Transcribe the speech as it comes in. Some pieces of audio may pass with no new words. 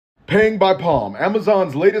Paying by palm,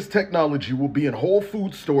 Amazon's latest technology will be in Whole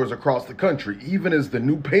Foods stores across the country, even as the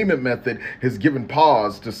new payment method has given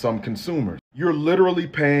pause to some consumers. You're literally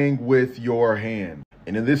paying with your hand.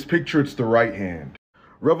 And in this picture, it's the right hand.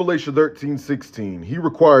 Revelation 13:16, he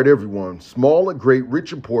required everyone, small and great,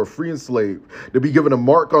 rich and poor, free and slave, to be given a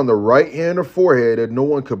mark on the right hand or forehead, and no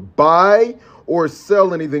one could buy or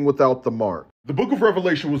sell anything without the mark. The book of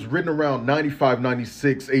Revelation was written around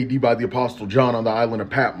 95-96 AD by the Apostle John on the island of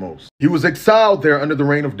Patmos. He was exiled there under the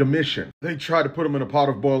reign of Domitian. They tried to put him in a pot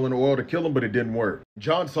of boiling oil to kill him, but it didn't work.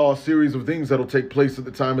 John saw a series of things that'll take place at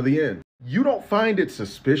the time of the end. You don't find it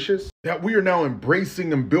suspicious that we are now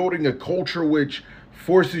embracing and building a culture which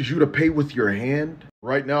forces you to pay with your hand?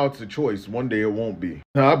 Right now it's a choice. One day it won't be.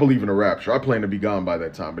 Now, I believe in a rapture. I plan to be gone by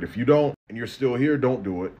that time. But if you don't, and you're still here, don't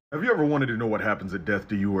do it. Have you ever wanted to know what happens at death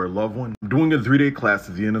to you or a loved one? I'm doing a 3-day class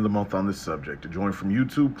at the end of the month on this subject. To join from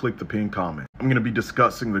YouTube, click the pinned comment. I'm going to be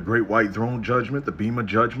discussing the Great White Throne Judgment, the Bema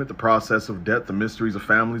Judgment, the process of death, the mysteries of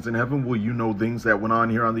families in heaven. Will you know things that went on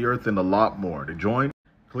here on the earth, and a lot more. To join,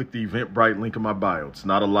 click the Eventbrite link in my bio. It's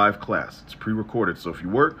not a live class. It's pre-recorded, so if you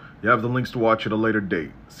work, you have the links to watch at a later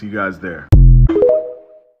date. See you guys there.